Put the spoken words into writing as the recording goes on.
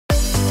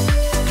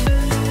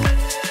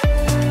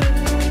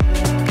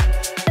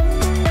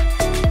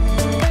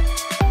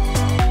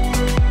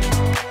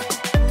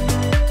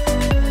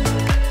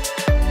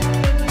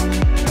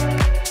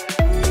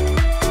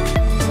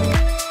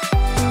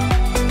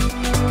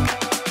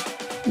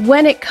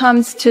when it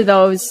comes to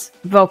those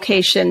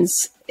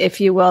vocations,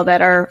 if you will,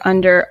 that are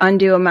under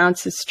undue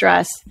amounts of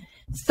stress,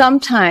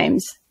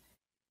 sometimes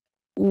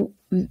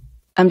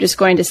I'm just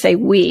going to say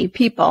we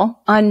people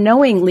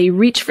unknowingly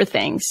reach for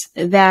things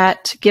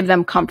that give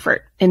them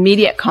comfort,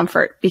 immediate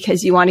comfort,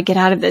 because you want to get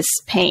out of this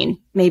pain,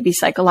 maybe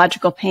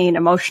psychological pain,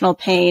 emotional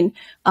pain,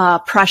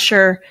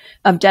 pressure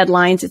of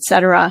deadlines,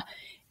 etc.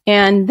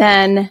 And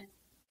then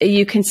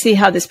you can see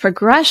how this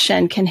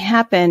progression can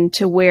happen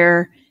to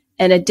where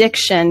an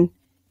addiction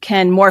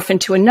can morph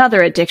into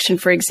another addiction,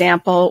 for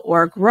example,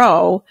 or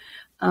grow.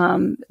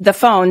 The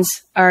phones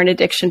are an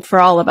addiction for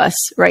all of us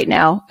right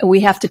now.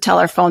 We have to tell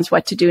our phones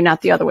what to do,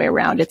 not the other way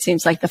around. It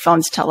seems like the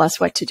phones tell us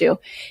what to do.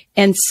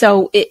 And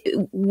so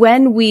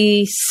when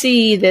we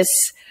see this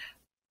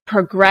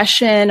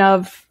progression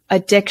of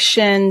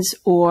addictions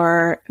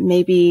or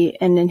maybe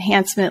an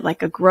enhancement,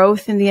 like a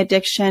growth in the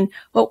addiction,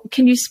 well,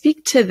 can you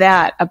speak to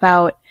that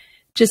about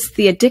just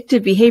the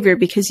addictive behavior?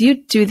 Because you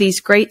do these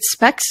great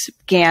SPECT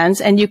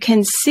scans and you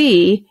can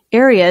see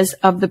areas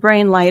of the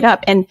brain light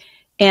up. And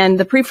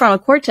the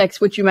prefrontal cortex,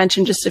 which you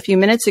mentioned just a few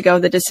minutes ago,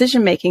 the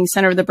decision-making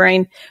center of the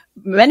brain,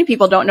 many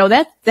people don't know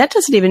that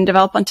doesn't even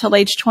develop until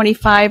age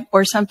 25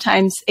 or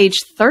sometimes age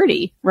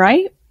 30,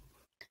 right?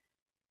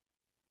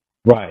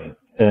 Right.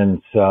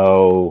 And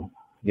so,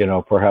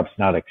 perhaps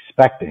not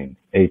expecting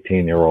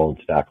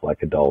 18-year-olds to act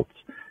like adults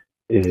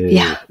is,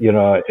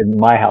 in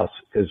my house,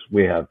 because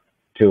we have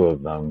two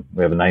of them,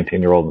 we have a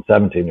 19-year-old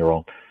and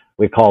 17-year-old,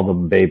 we call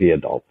them baby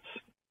adults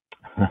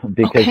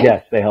because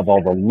yes, they have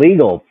all the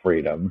legal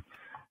freedom,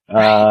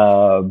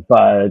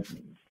 but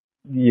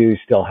you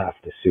still have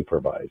to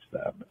supervise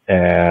them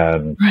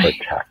and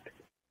protect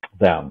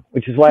them,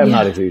 which is why I'm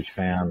not a huge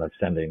fan of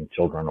sending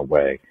children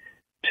away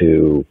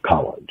to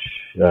college,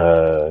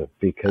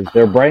 because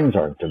their brains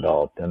aren't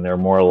developed and they're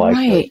more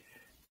likely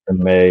to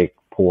make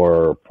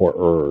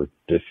poorer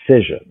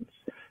decisions.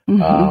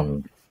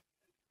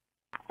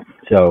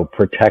 So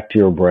protect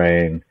your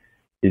brain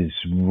is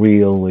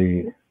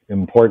really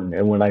important.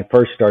 And when I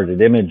first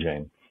started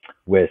imaging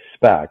with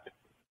SPECT,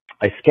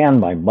 I scanned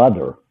my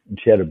mother and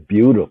she had a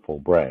beautiful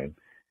brain.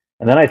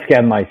 And then I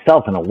scanned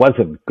myself and it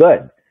wasn't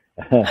good.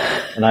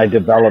 And I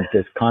developed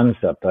this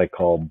concept I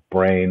call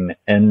brain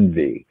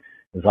envy,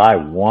 because I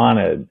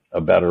wanted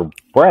a better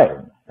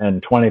brain.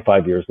 And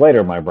 25 years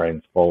later, my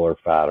brain's fuller,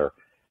 fatter,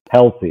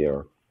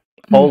 healthier.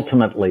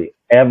 Ultimately,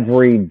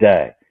 every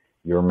day,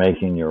 you're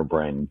making your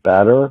brain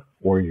better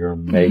or you're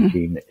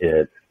making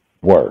it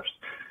worse.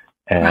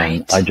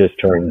 And I just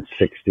turned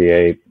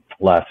 68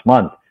 last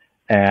month.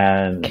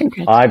 And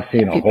I've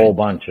seen a whole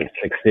bunch of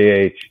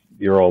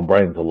 68-year-old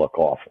brains that look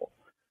awful.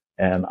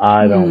 And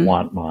I don't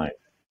want mine,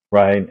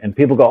 right? And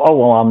people go, oh,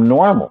 well, I'm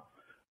normal.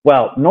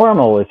 Well,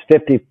 normal is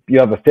you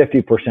have a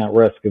 50%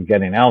 risk of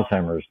getting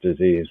Alzheimer's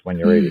disease when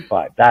you're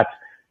 85. That's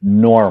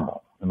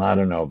normal. And I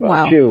don't know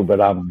about you, but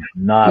I'm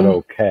not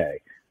okay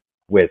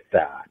with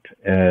that.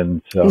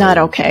 And so not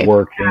okay.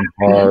 Working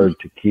hard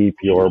to keep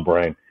your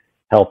brain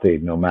healthy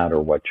no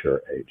matter what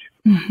your age.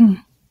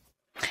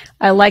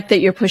 I like that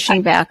you're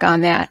pushing back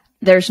on that.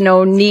 There's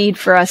no need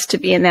for us to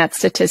be in that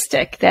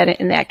statistic,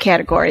 in that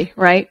category,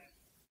 right?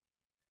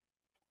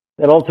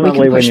 That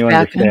ultimately, when you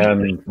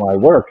understand my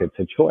work, it's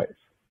a choice.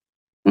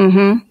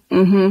 And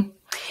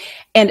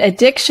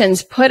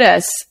addictions put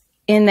us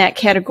in that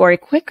category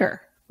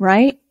quicker,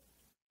 right?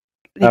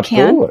 They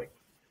Absolutely.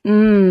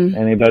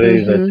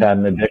 Anybody that's had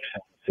an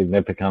addiction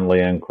significantly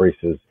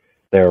increases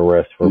their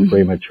risk for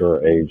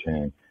premature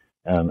aging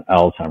and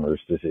Alzheimer's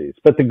disease.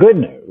 But the good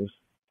news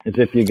is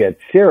if you get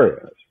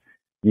serious,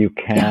 you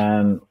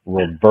can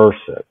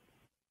reverse it.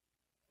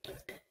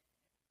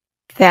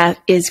 That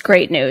is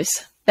great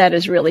news. That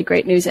is really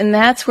great news. And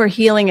that's where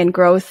healing and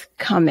growth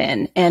come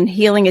in. And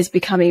healing is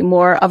becoming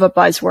more of a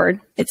buzzword,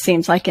 it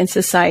seems like, in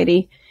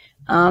society.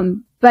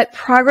 But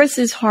progress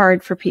is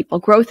hard for people.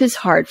 Growth is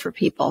hard for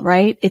people,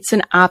 right? It's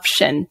an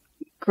option.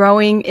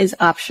 Growing is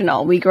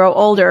optional. We grow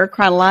older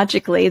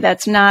chronologically.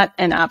 That's not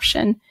an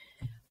option.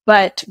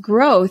 But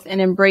growth and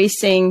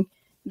embracing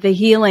the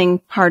healing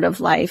part of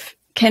life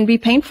can be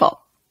painful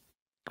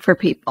for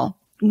people.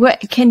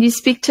 Can you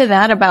speak to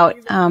that about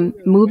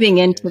moving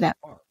into that?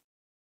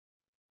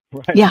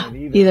 Right. Yeah,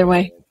 either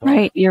way.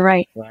 Right. You're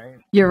right.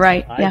 You're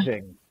right. I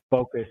think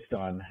focused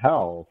on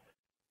health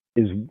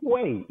is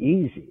way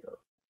easier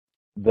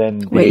than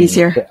being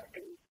sick.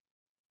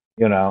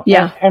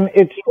 Yeah. And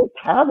it's just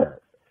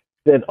habit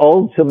that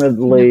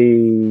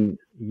ultimately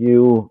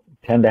you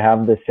tend to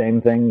have the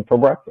same thing for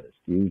breakfast.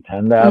 You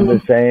tend to have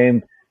the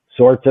same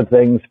sorts of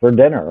things for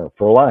dinner or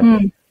for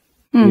lunch.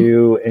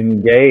 You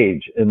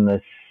engage in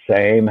the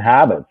same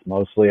habits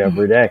mostly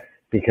every day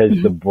because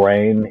the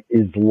brain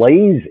is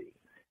lazy.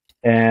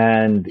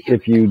 And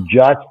if you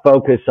just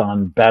focus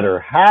on better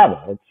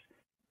habits,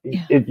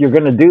 you're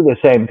going to do the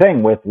same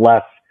thing with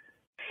less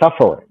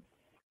suffering.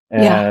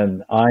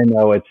 And I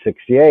know at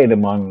 68,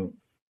 among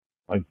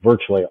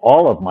virtually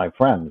all of my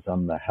friends,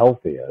 I'm the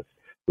healthiest,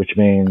 which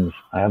means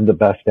I have the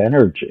best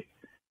energy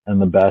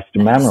and the best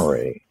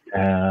memory.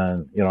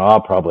 And,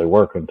 I'll probably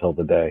work until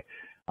the day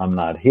I'm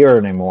not here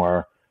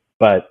anymore,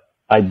 but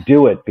I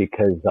do it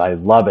because I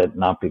love it,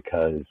 not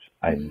because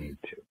I need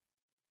to.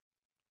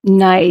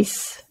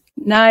 Nice.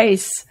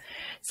 Nice.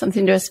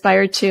 Something to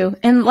aspire to.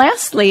 And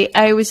lastly,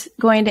 I was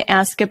going to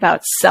ask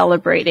about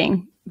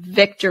celebrating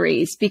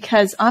victories,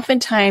 because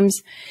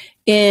oftentimes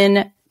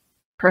in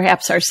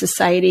perhaps our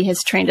society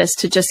has trained us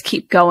to just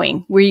keep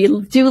going. We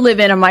do live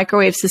in a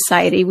microwave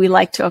society. We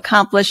like to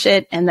accomplish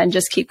it and then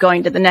just keep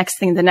going to the next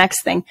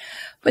thing.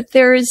 But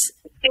there's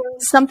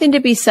something to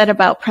be said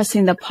about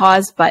pressing the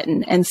pause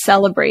button and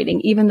celebrating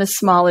even the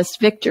smallest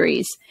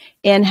victories,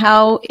 and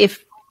how,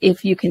 if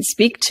you can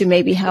speak to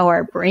maybe how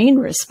our brain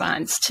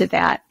responds to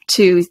that,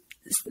 to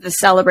the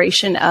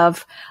celebration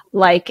of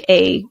like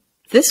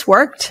this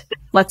worked,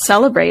 let's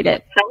celebrate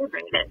it.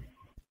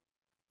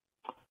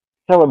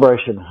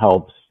 Celebration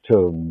helps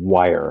to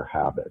wire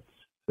habits.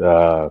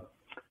 So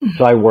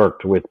I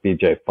worked with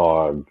BJ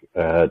Fogg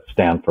at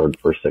Stanford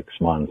for 6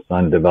 months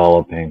on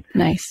developing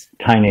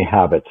tiny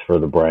habits for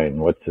the brain.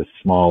 What's the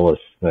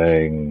smallest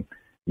thing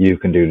you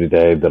can do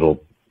today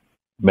that'll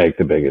make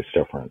the biggest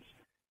difference?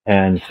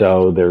 And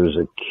so there's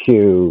a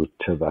cue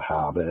to the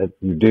habit.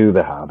 You do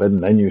the habit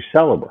and then you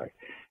celebrate.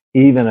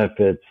 Even if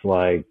it's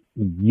like,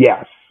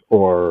 yes,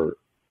 or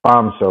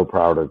I'm so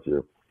proud of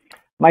you.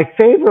 My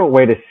favorite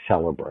way to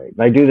celebrate,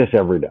 and I do this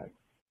every day,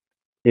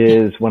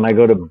 is when I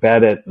go to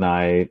bed at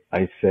night,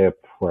 I say a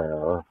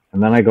prayer,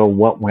 and then I go,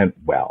 what went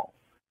well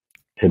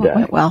today? What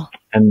went well?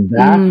 And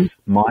that's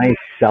my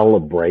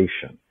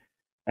celebration.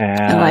 And,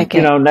 I like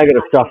it.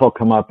 Negative stuff will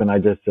come up, and I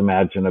just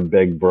imagine a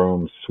big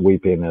broom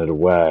sweeping it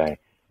away.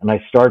 And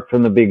I start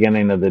from the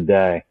beginning of the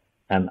day,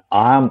 and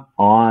I'm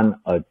on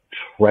a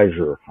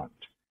treasure hunt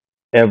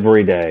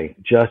every day,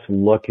 just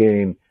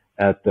looking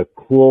at the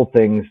cool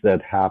things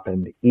that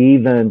happened,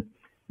 even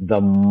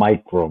the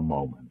micro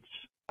moments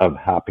of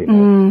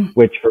happiness,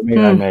 which for me,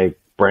 I make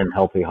brain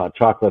healthy hot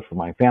chocolate for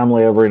my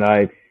family every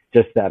night.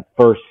 Just that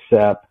first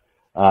sip,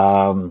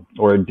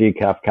 or a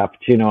decaf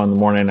cappuccino in the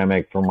morning I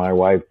make for my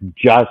wife,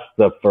 just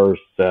the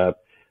first sip.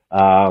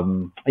 I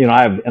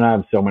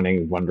have so many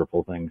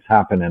wonderful things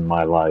happen in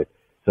my life.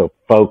 So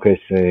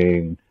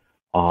focusing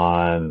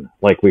on,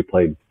 like, we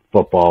played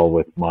football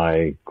with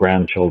my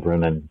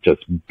grandchildren and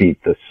just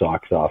beat the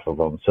socks off of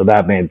them. So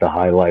that made the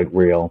highlight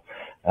reel.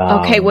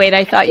 Okay, wait,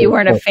 I thought you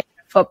weren't a fan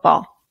of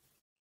football.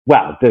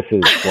 Well, this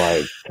is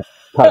like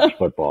touch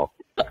football.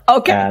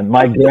 Okay. And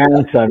my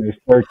grandson, who's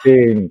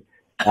 13,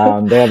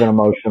 they have an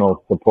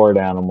emotional support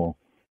animal.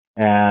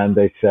 And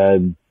they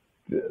said,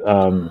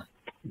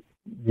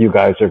 you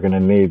guys are going to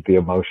need the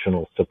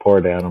emotional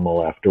support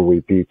animal after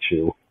we beat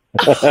you.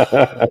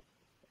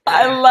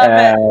 I love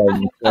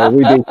it. So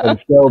we beat them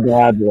so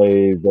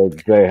badly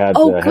that they had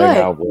to hang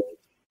out with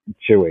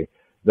Chewy,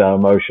 the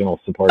emotional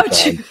support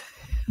dog.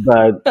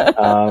 But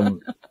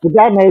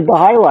that made the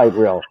highlight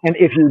reel. And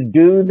if you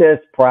do this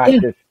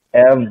practice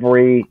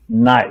every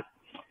night,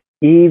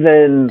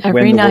 even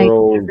when the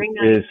world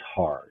is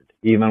hard,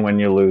 even when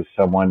you lose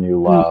someone you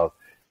love,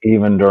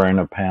 even during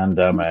a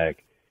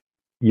pandemic,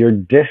 you're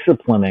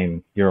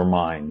disciplining your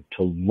mind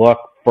to look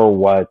for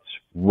what's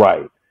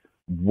right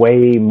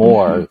way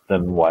more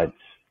than what's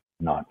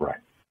not right.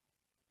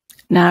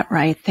 Not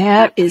right.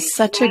 That is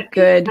such a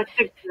good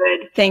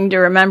thing to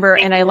remember.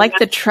 And I like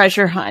the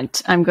treasure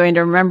hunt. I'm going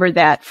to remember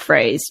that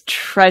phrase,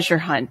 treasure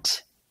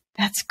hunt.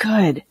 That's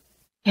good.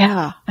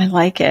 Yeah, I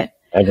like it.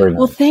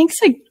 Well, thanks.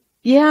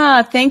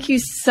 Yeah, thank you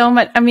so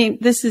much. I mean,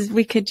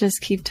 we could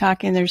just keep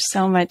talking. There's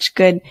so much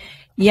good,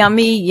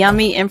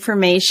 yummy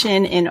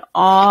information in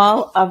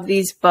all of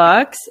these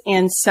books.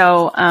 And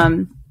so,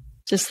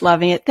 just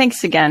loving it.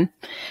 Thanks again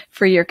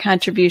for your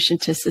contribution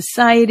to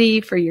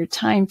society, for your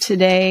time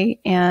today,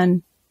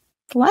 and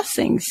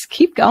blessings.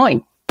 Keep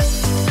going.